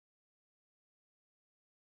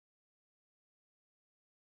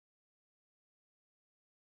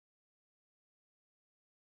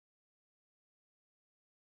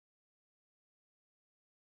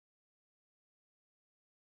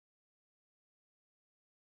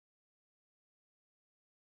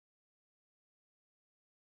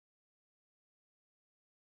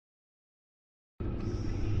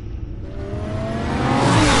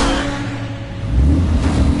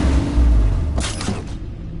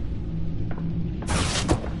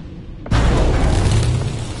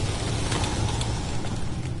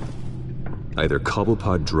Either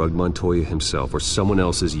Cobblepot drugged Montoya himself or someone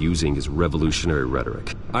else is using his revolutionary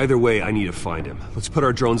rhetoric. Either way, I need to find him. Let's put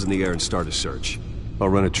our drones in the air and start a search. I'll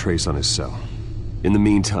run a trace on his cell. In the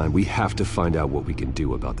meantime, we have to find out what we can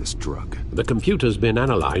do about this drug. The computer's been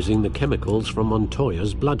analyzing the chemicals from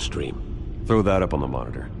Montoya's bloodstream. Throw that up on the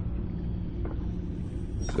monitor.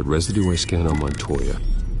 The residue I scan on Montoya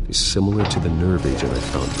is similar to the nerve agent I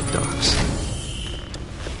found at the docks.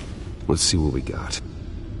 Let's see what we got.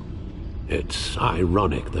 It's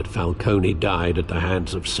ironic that Falcone died at the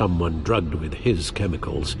hands of someone drugged with his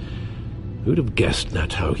chemicals. Who'd have guessed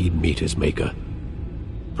that's how he'd meet his maker?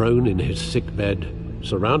 Prone in his sickbed,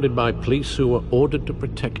 surrounded by police who were ordered to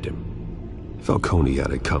protect him. Falcone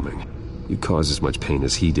had it coming. You cause as much pain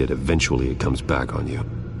as he did, eventually it comes back on you.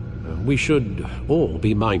 We should all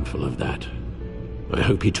be mindful of that. I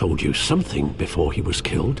hope he told you something before he was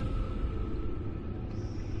killed.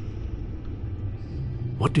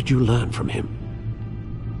 What did you learn from him?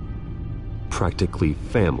 Practically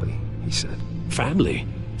family, he said. Family?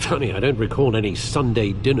 Funny, I don't recall any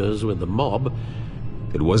Sunday dinners with the mob.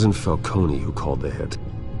 It wasn't Falcone who called the hit.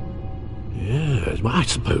 Yes, well, I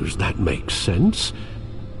suppose that makes sense.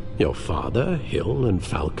 Your father, Hill, and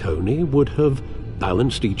Falcone would have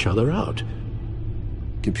balanced each other out.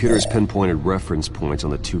 Computers pinpointed reference points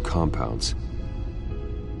on the two compounds.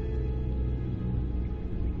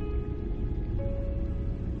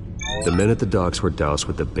 The men at the docks were doused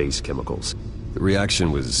with the base chemicals. The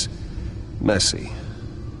reaction was messy.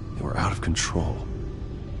 They were out of control.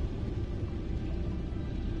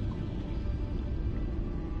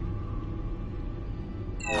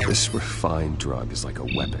 This refined drug is like a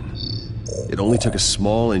weapon. It only took a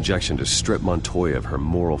small injection to strip Montoya of her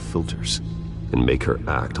moral filters and make her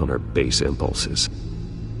act on her base impulses.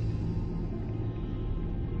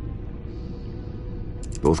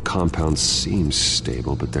 Both compounds seem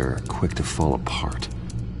stable, but they're quick to fall apart.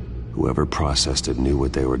 Whoever processed it knew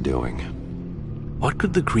what they were doing. What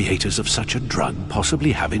could the creators of such a drug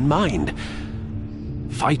possibly have in mind?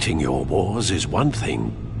 Fighting your wars is one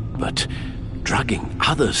thing, but drugging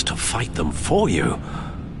others to fight them for you?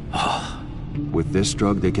 Oh. With this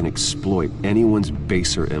drug, they can exploit anyone's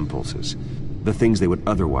baser impulses, the things they would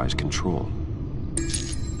otherwise control.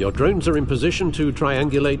 Your drones are in position to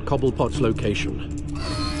triangulate Cobblepot's location.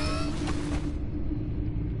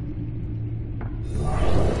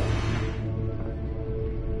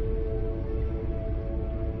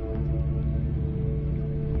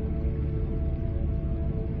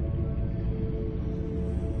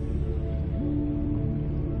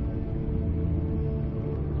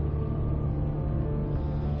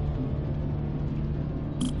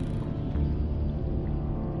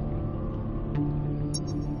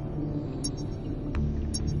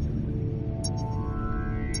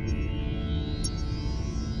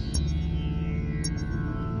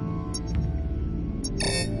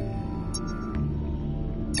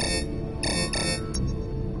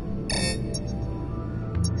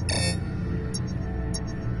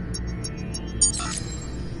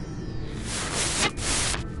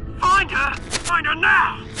 Find her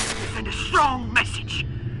now! Send a strong message.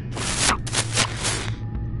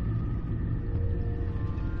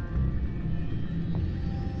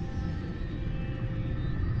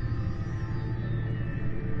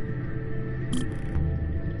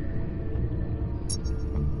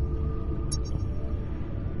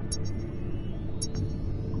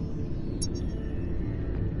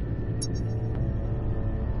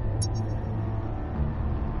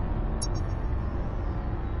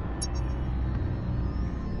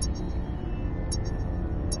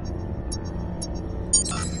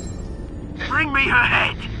 Bring me her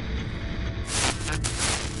head!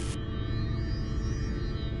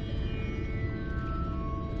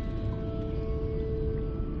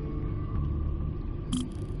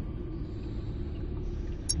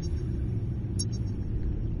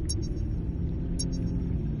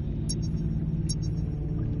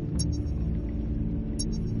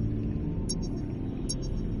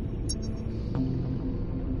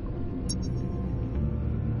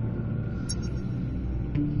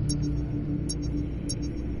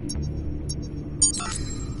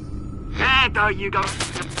 There you go.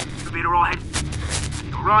 You'll be all head.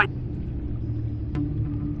 All right.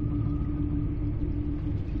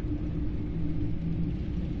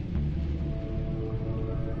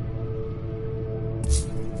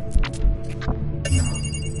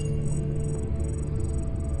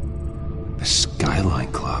 The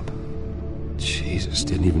Skyline Club. Jesus,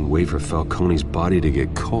 didn't even wait for Falcone's body to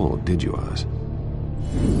get cold, did you, Oz?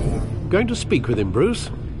 Going to speak with him,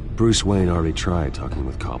 Bruce? Bruce Wayne already tried talking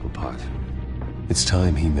with Cobblepot. It's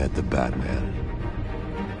time he met the Batman.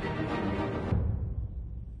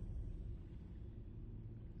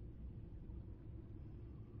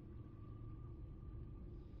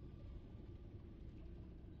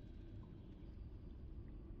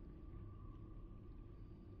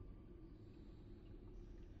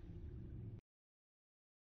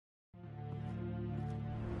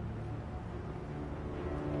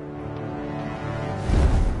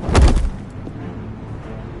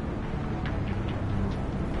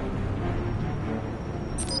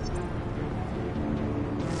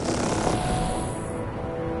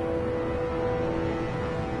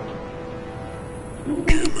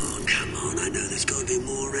 on, I know there's got to be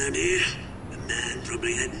more around here. The man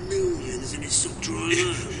probably had millions in his sock drawer.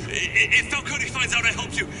 If Falcone finds out I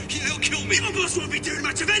helped you, he'll kill me. Your boss won't be doing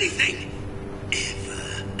much of anything.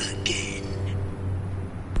 Ever again.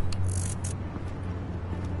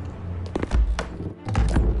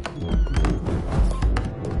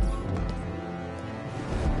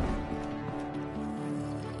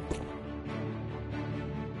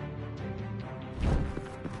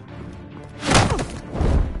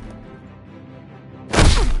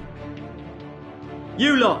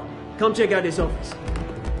 You lot, come check out this office.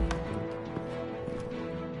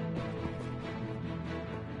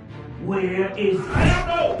 Where is... I don't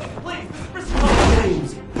know! Please, respond!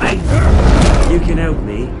 James, hey! You can help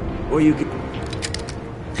me, or you can...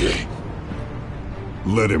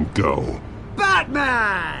 Let him go.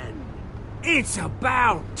 Batman! It's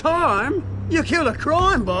about time! You kill a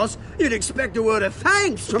crime boss, you'd expect a word of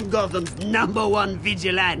thanks from Gotham's #1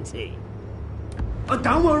 vigilante. But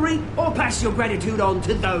don't worry, I'll pass your gratitude on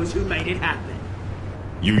to those who made it happen.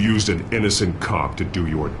 You used an innocent cop to do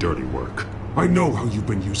your dirty work. I know how you've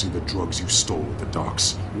been using the drugs you stole at the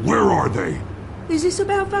docks. Where are they? Is this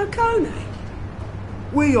about Falcone?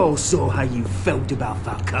 We all saw how you felt about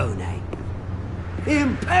Falcone.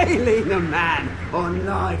 Impaling a man on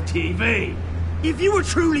live TV. If you were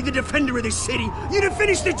truly the defender of this city, you'd have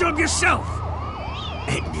finished the job yourself.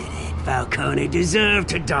 Admit it, Falcone deserved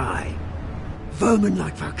to die. Vermin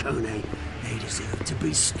like Falcone, they deserve to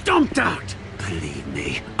be stomped out. Believe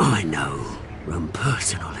me, I know from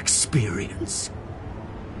personal experience.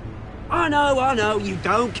 I know, you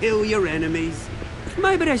don't kill your enemies.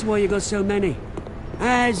 Maybe that's why you got so many.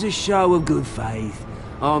 As a show of good faith,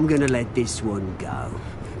 I'm gonna let this one go.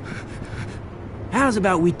 How's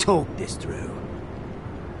about we talk this through?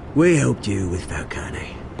 We helped you with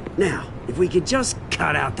Falcone. Now, if we could just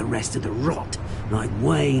cut out the rest of the rot, like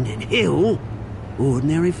Wayne and Hill,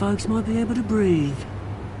 ordinary folks might be able to breathe.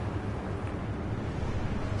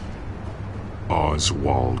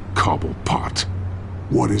 Oswald Cobblepot.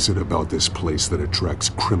 What is it about this place that attracts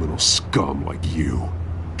criminal scum like you?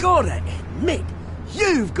 Gotta admit,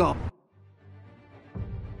 you've got...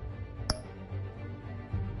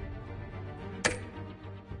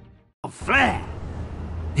 a flair.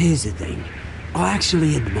 Here's the thing. I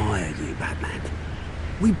actually admire you, Batman.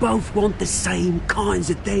 We both want the same kinds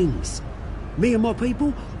of things. Me and my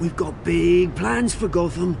people, we've got big plans for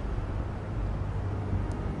Gotham.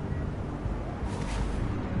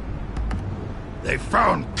 They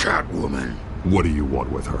found Catwoman. What do you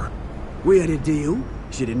want with her? We had a deal.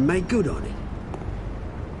 She didn't make good on it.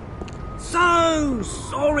 So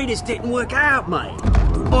sorry this didn't work out, mate.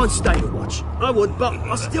 I'd stay to watch. I would, but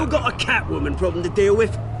I still got a Catwoman problem to deal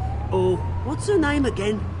with. Or, what's her name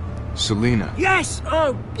again? Selina. Yes!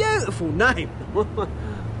 Oh, beautiful name.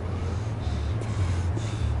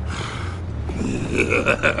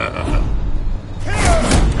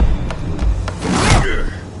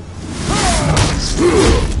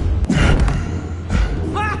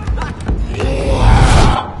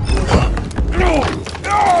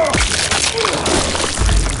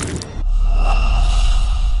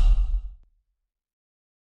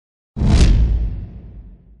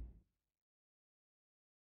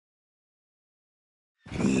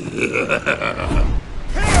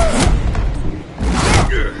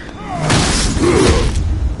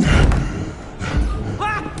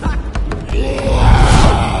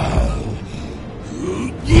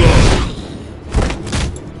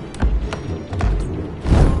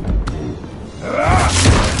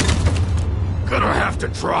 Gonna have to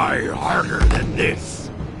try harder than this.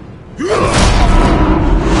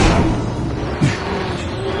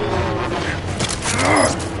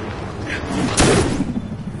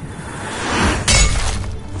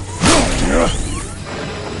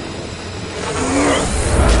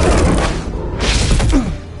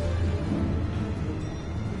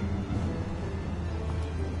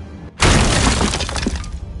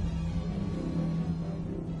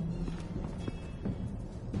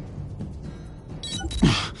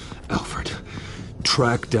 Alfred,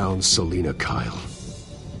 track down Selina Kyle.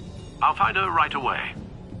 I'll find her right away.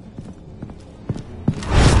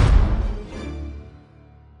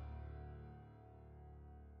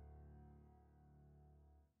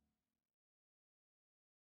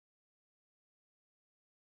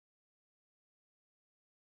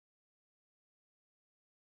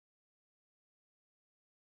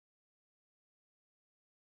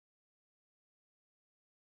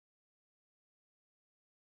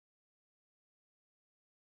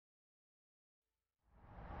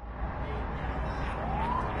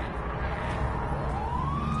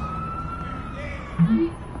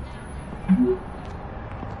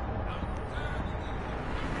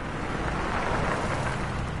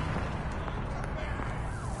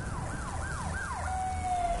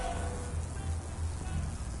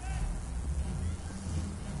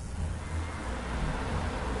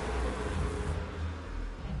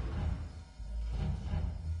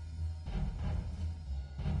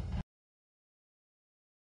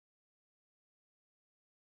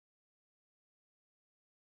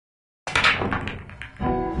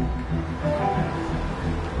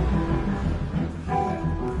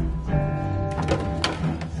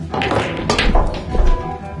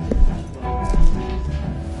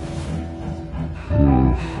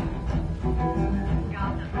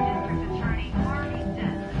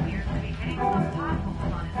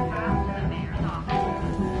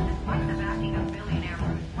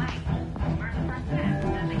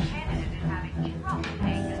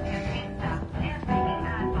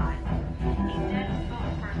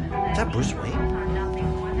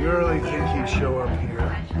 really think he'd show up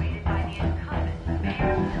here.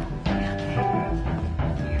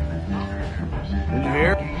 Did you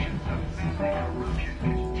hear?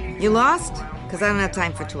 You lost? Because I don't have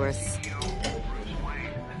time for tourists.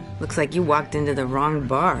 Looks like you walked into the wrong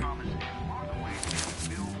bar.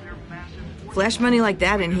 Flash money like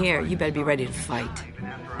that in here, you better be ready to fight.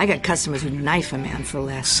 I got customers who'd knife a man for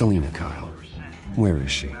less. Selina, Kyle. Where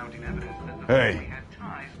is she? Hey,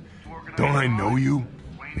 don't I know you?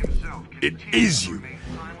 It is you.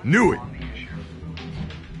 Knew it.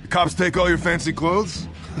 The cops take all your fancy clothes?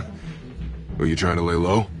 Are you trying to lay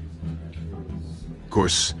low? Of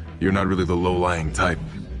course, you're not really the low-lying type.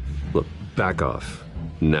 Look, back off.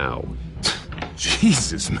 Now.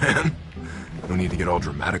 Jesus, man. No need to get all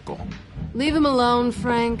dramatical. Leave him alone,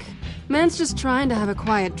 Frank. Man's just trying to have a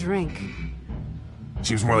quiet drink.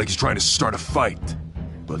 Seems more like he's trying to start a fight.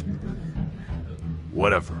 But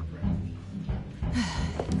whatever.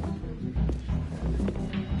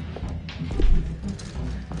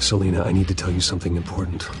 Selina, I need to tell you something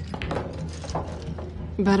important.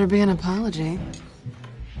 Better be an apology.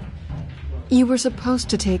 You were supposed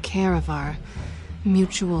to take care of our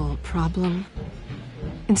mutual problem.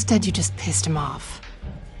 Instead, you just pissed him off.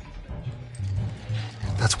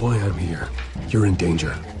 That's why I'm here. You're in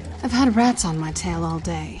danger. I've had rats on my tail all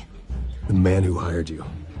day. The man who hired you.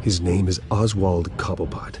 His name is Oswald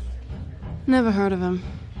Cobblepot. Never heard of him.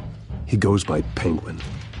 He goes by Penguin.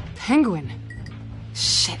 Penguin?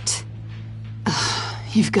 Shit. Ugh,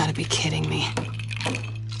 you've got to be kidding me.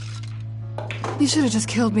 You should have just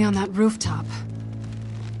killed me on that rooftop.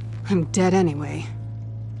 I'm dead anyway.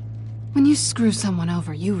 When you screw someone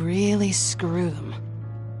over, you really screw them.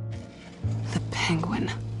 The Penguin.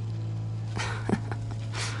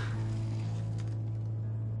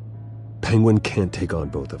 Penguin can't take on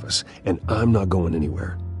both of us, and I'm not going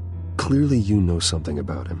anywhere. Clearly you know something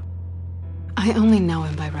about him. I only know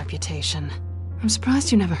him by reputation. I'm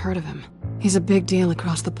surprised you never heard of him. He's a big deal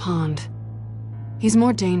across the pond. He's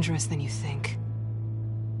more dangerous than you think.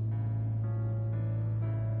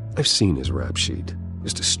 I've seen his rap sheet.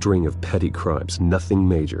 Just a string of petty crimes, nothing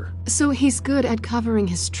major. So he's good at covering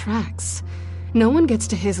his tracks. No one gets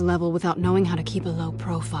to his level without knowing how to keep a low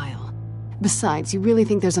profile. Besides, you really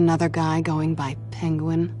think there's another guy going by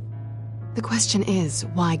Penguin? The question is,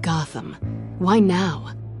 why Gotham? Why now?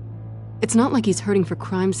 It's not like he's hurting for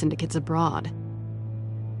crime syndicates abroad.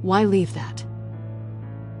 Why leave that?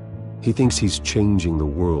 He thinks he's changing the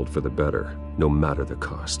world for the better, no matter the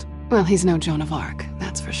cost. Well, he's no Joan of Arc,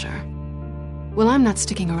 that's for sure. Well, I'm not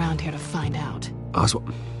sticking around here to find out.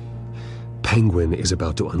 Oswald, Penguin is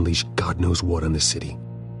about to unleash God knows what on the city.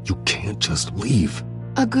 You can't just leave.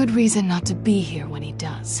 A good reason not to be here when he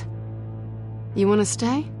does. You want to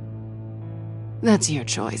stay? That's your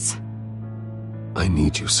choice. I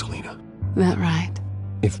need you, Selina. That right?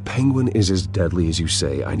 If Penguin is as deadly as you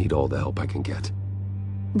say, I need all the help I can get.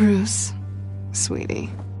 Bruce, sweetie,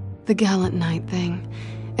 the gallant knight thing,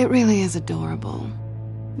 it really is adorable.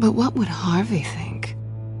 But what would Harvey think?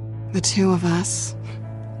 The two of us,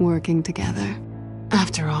 working together?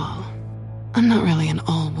 After all, I'm not really an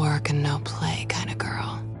all work and no play kind of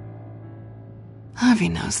girl. Harvey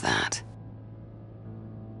knows that.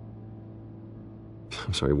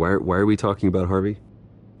 I'm sorry, why are we talking about Harvey?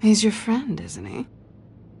 He's your friend, isn't he?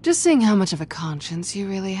 Just seeing how much of a conscience you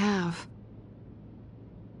really have.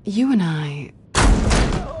 You and I...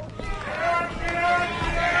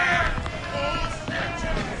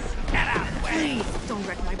 Please, don't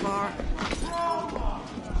wreck my bar.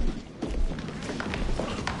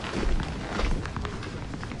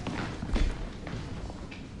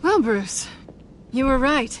 Well, Bruce, you were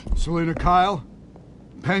right. Selina, Kyle,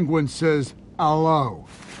 Penguin says hello.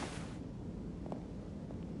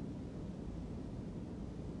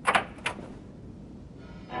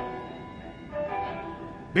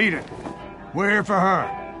 Beat it. We're here for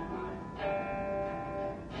her.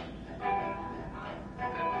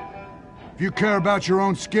 If you care about your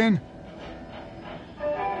own skin...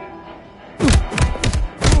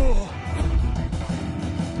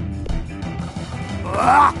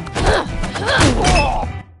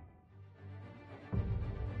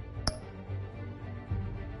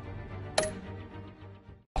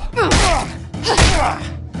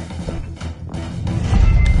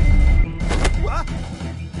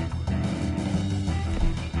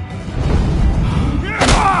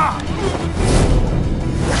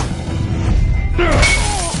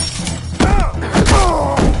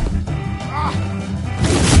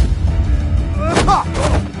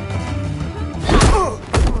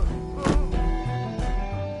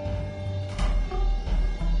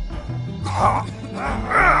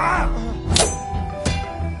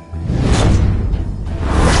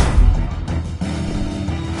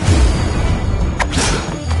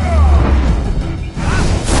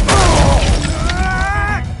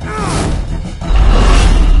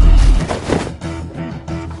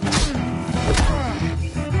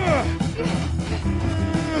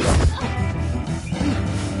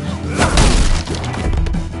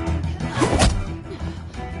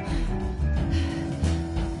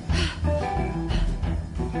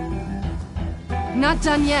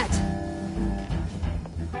 not done yet.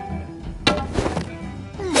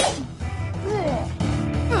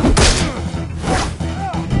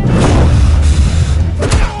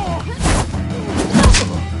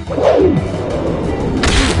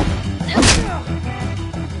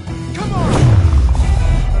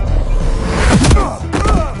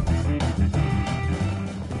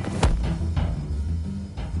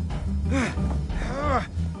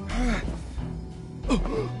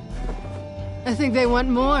 I think they want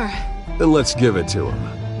more. Then let's give it to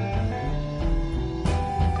him.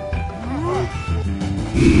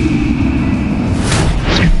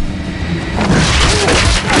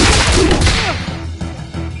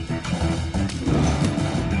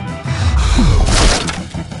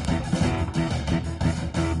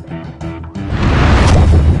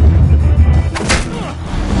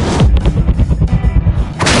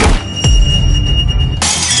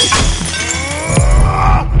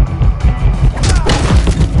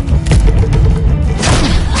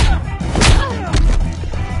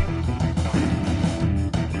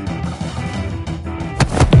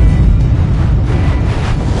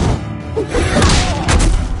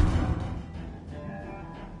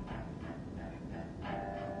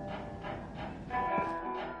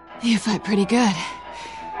 You fight pretty good.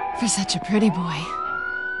 For such a pretty boy.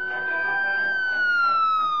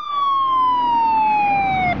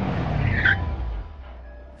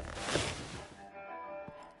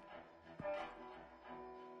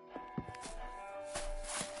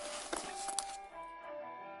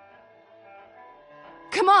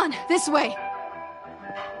 Come on, this way!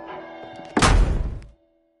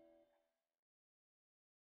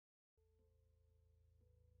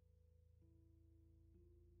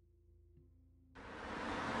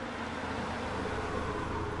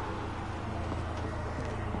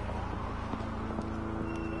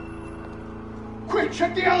 Quick,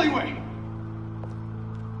 check the alleyway!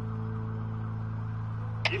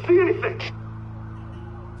 You see anything?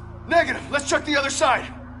 Negative. Let's check the other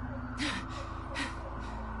side.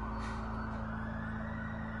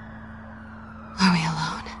 Are we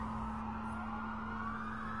alone?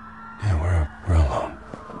 Yeah, we're alone.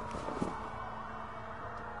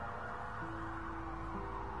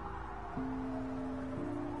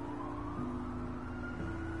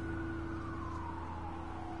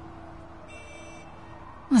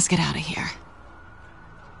 Let's get out of here.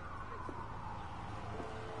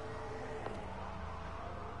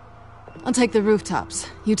 I'll take the rooftops.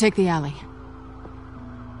 You take the alley.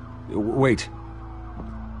 Wait.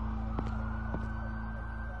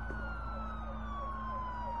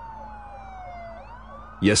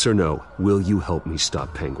 Yes or no, will you help me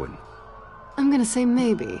stop Penguin? I'm gonna say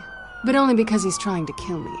maybe, but only because he's trying to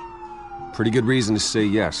kill me. Pretty good reason to say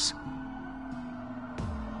yes.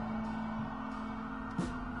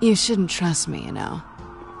 You shouldn't trust me, you know.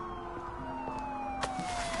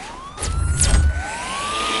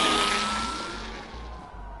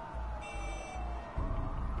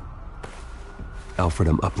 Alfred,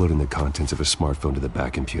 I'm uploading the contents of a smartphone to the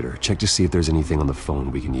back computer. Check to see if there's anything on the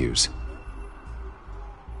phone we can use.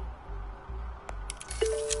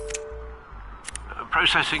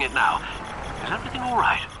 Processing it now. Is everything all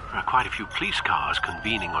right? There are quite a few police cars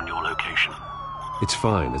convening on your location. It's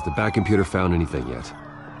fine. Has the back computer found anything yet?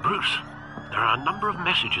 Bruce, there are a number of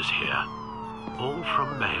messages here. All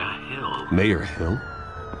from Mayor Hill. Mayor Hill?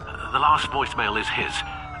 The last voicemail is his.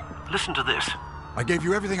 Listen to this. I gave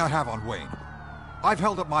you everything I have on Wayne. I've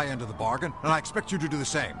held up my end of the bargain, and I expect you to do the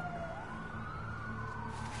same.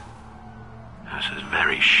 This is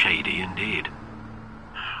very shady indeed.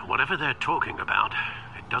 Whatever they're talking about,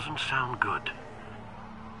 it doesn't sound good.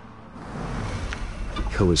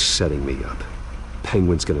 Hill is setting me up.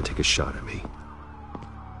 Penguin's gonna take a shot at me.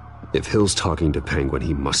 If Hill's talking to Penguin,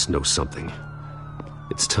 he must know something.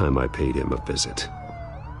 It's time I paid him a visit.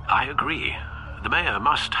 I agree. The mayor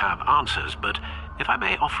must have answers, but if I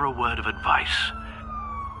may offer a word of advice.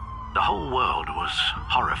 The whole world was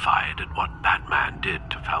horrified at what Batman did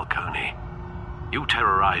to Falcone. You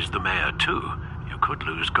terrorized the mayor too. You could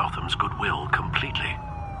lose Gotham's goodwill completely.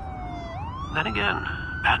 Then again,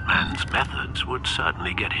 Batman's methods would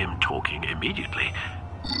certainly get him talking immediately.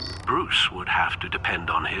 Bruce would have to depend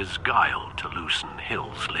on his guile to loosen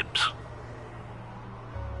Hill's lips.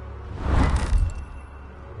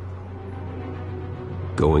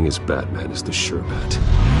 Going as Batman is the sure bet.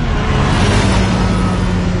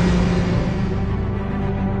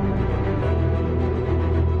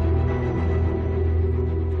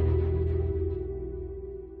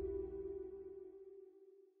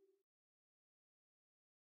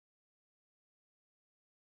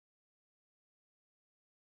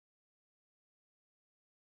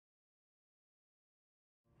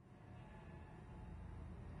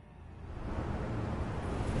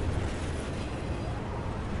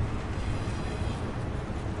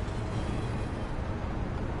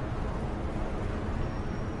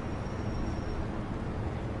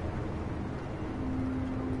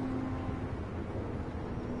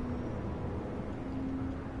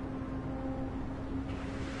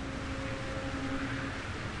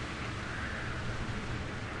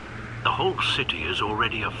 whole city is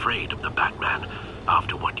already afraid of the Batman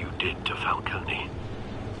after what you did to Falcone.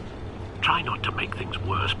 Try not to make things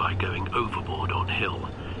worse by going overboard on Hill.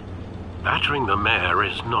 Battering the mayor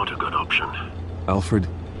is not a good option. Alfred,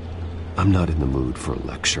 I'm not in the mood for a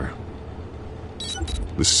lecture.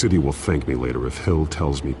 The city will thank me later if Hill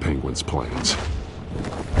tells me Penguin's plans.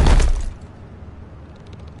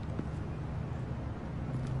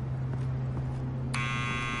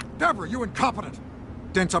 Deborah, you incompetent!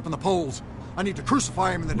 Dent's up in the polls. I need to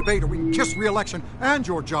crucify him in the debate or we can kiss re-election and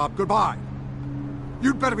your job goodbye.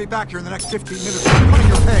 You'd better be back here in the next 15 minutes or I'm cutting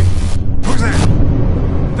your pay. Who's there?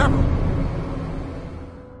 Deborah!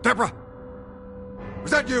 Deborah!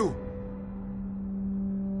 Was that you?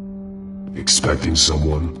 Expecting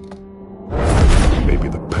someone? Maybe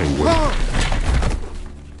the Penguin.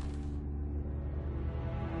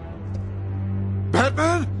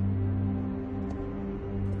 Batman?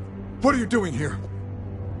 What are you doing here?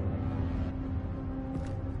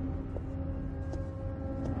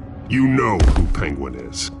 You know who Penguin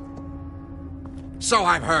is. So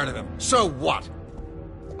I've heard of him. So what?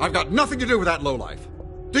 I've got nothing to do with that lowlife.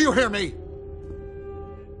 Do you hear me?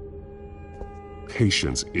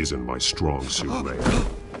 Patience isn't my strong suit, Mayor.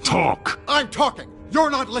 Talk! I'm talking! You're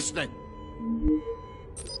not listening!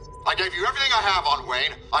 I gave you everything I have on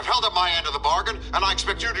Wayne. I've held up my end of the bargain, and I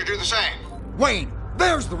expect you to do the same. Wayne,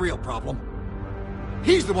 there's the real problem.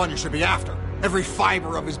 He's the one you should be after. Every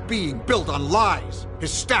fiber of his being built on lies.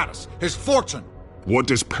 His status, his fortune. What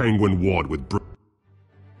does Penguin want with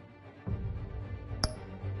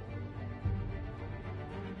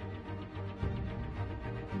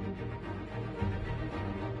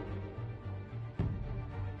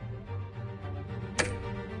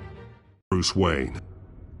Bruce Wayne?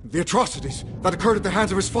 The atrocities that occurred at the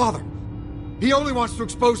hands of his father. He only wants to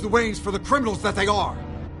expose the Waynes for the criminals that they are.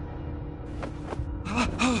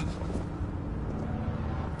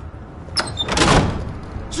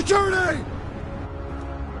 Security!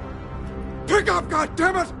 Pick up,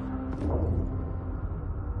 goddammit!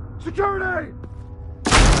 Security!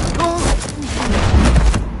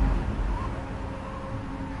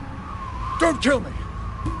 Don't kill me!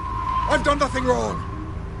 I've done nothing wrong!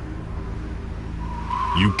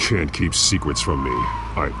 You can't keep secrets from me.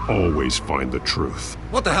 I always find the truth.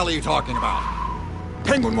 What the hell are you talking about?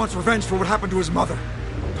 Penguin wants revenge for what happened to his mother.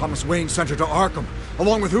 Thomas Wayne sent her to Arkham,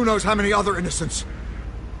 along with who knows how many other innocents.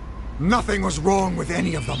 Nothing was wrong with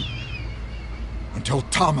any of them. Until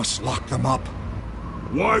Thomas locked them up.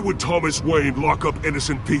 Why would Thomas Wayne lock up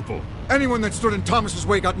innocent people? Anyone that stood in Thomas's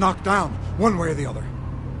way got knocked down, one way or the other.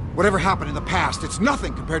 Whatever happened in the past, it's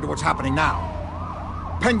nothing compared to what's happening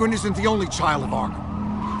now. Penguin isn't the only child of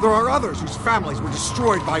Arkham. There are others whose families were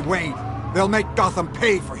destroyed by Wayne. They'll make Gotham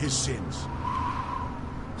pay for his sins.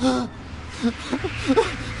 No.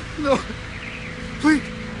 Please.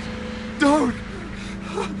 Don't.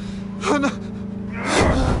 No.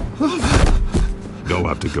 They'll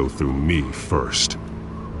have to go through me first.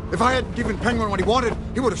 If I hadn't given Penguin what he wanted,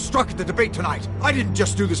 he would have struck at the debate tonight. I didn't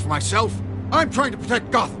just do this for myself. I'm trying to protect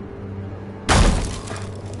Gotham.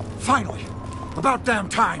 Finally. About damn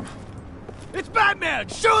time. It's Batman!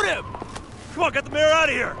 Shoot him! Come on, get the mayor out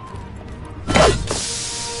of here!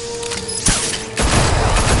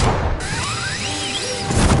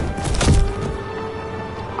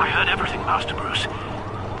 I heard everything, Master Bruce.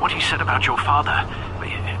 What he said about your father,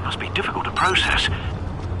 it must be difficult to process.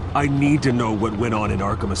 I need to know what went on in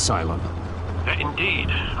Arkham Asylum. Indeed.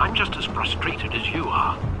 I'm just as frustrated as you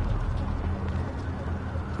are.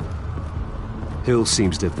 Hill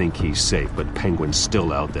seems to think he's safe, but Penguin's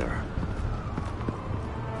still out there.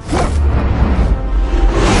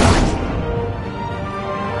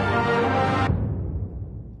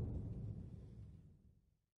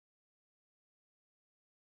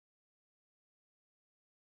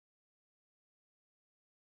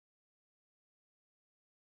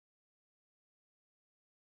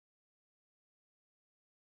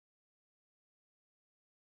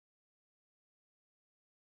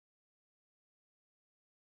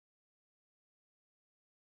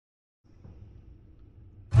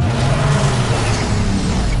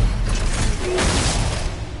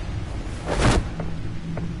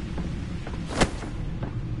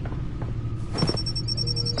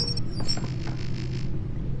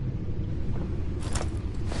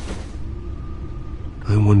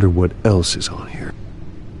 I wonder what else is on here.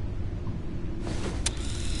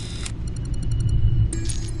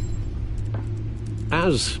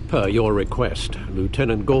 As per your request,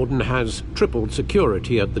 Lieutenant Gordon has tripled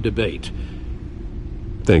security at the debate.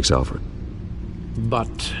 Thanks, Alfred.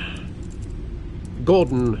 But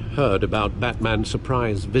Gordon heard about Batman's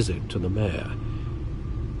surprise visit to the mayor.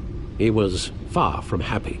 He was far from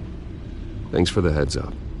happy. Thanks for the heads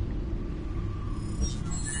up.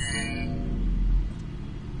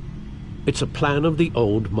 It's a plan of the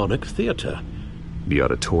old Monarch Theatre. The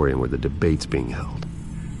auditorium where the debate's being held.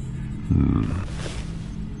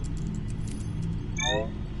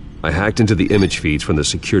 I hacked into the image feeds from the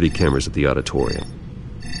security cameras at the auditorium.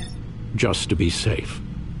 Just to be safe.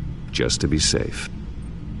 Just to be safe.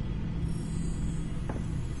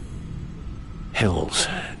 Hills,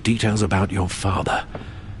 details about your father.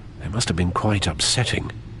 They must have been quite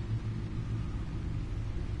upsetting.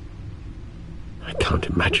 I can't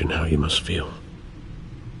imagine how you must feel.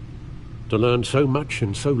 To learn so much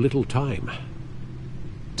in so little time.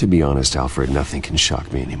 To be honest, Alfred, nothing can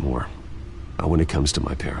shock me anymore. Not when it comes to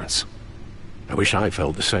my parents. I wish I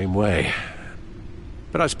felt the same way.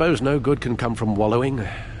 But I suppose no good can come from wallowing.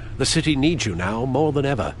 The city needs you now more than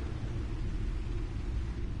ever.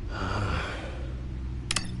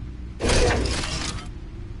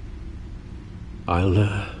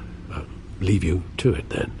 I'll leave you to it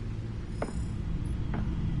then.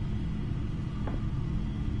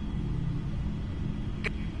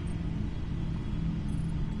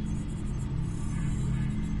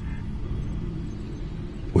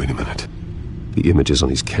 Wait a minute. The images on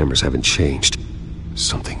these cameras haven't changed.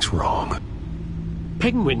 Something's wrong.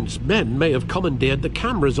 Penguin's men may have commandeered the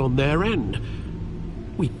cameras on their end.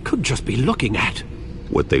 We could just be looking at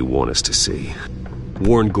what they want us to see.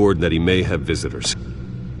 Warn Gordon that he may have visitors.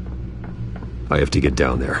 I have to get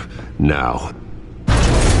down there. Now.